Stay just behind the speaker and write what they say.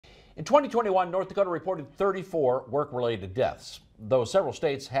In 2021, North Dakota reported 34 work-related deaths. Though several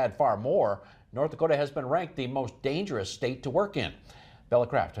states had far more, North Dakota has been ranked the most dangerous state to work in. Bella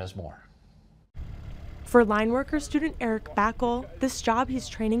Kraft has more. For line worker student Eric Backel, this job he's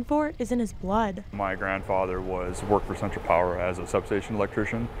training for is in his blood. My grandfather worked for Central Power as a substation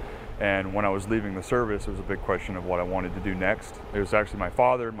electrician, and when I was leaving the service, it was a big question of what I wanted to do next. It was actually my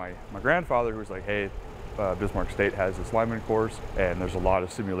father, my grandfather, who was like, hey, Bismarck State has this lineman course, and there's a lot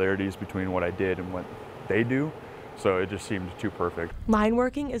of similarities between what I did and what they do. So it just seemed too perfect. Line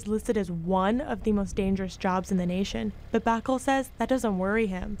working is listed as one of the most dangerous jobs in the nation, but Backel says that doesn't worry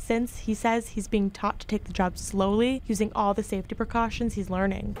him, since he says he's being taught to take the job slowly, using all the safety precautions he's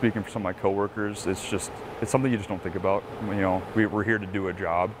learning. Speaking for some of my coworkers, it's something you just don't think about. You know, we're here to do a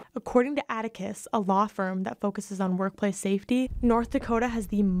job. According to Atticus, a law firm that focuses on workplace safety, North Dakota has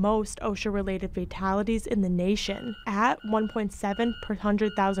the most OSHA-related fatalities in the nation, at 1.7 per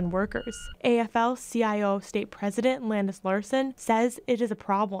 100,000 workers. AFL-CIO State President Landis Larson says it is a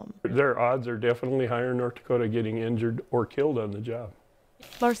problem. Their odds are definitely higher in North Dakota getting injured or killed on the job.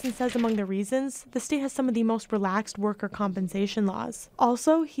 Larson says among the reasons, the state has some of the most relaxed worker compensation laws.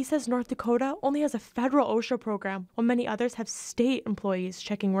 Also, he says North Dakota only has a federal OSHA program, while many others have state employees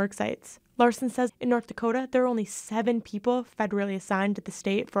checking work sites. Larson says in North Dakota, there are only 7 people federally assigned to the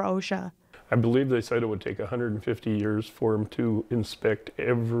state for OSHA. I believe they said it would take 150 years for them to inspect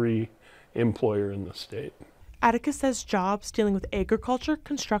every employer in the state. Atticus says jobs dealing with agriculture,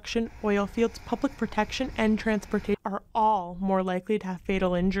 construction, oil fields, public protection, and transportation are all more likely to have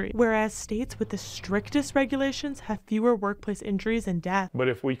fatal injury, whereas states with the strictest regulations have fewer workplace injuries and death. But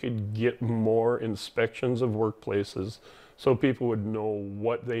if we could get more inspections of workplaces so people would know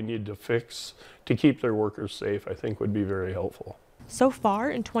what they need to fix to keep their workers safe, I think would be very helpful. So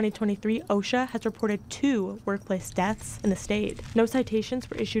far in 2023, OSHA has reported 2 workplace deaths in the state. No citations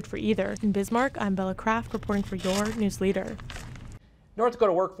were issued for either. In Bismarck, I'm Bella Kraft reporting for your news leader. North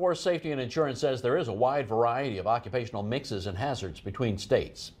Dakota Workforce Safety and Insurance says there is a wide variety of occupational mixes and hazards between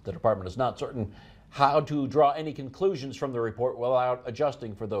states. The department is not certain how to draw any conclusions from the report without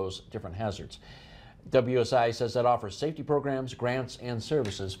adjusting for those different hazards. WSI says that offers safety programs, grants, and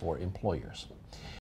services for employers.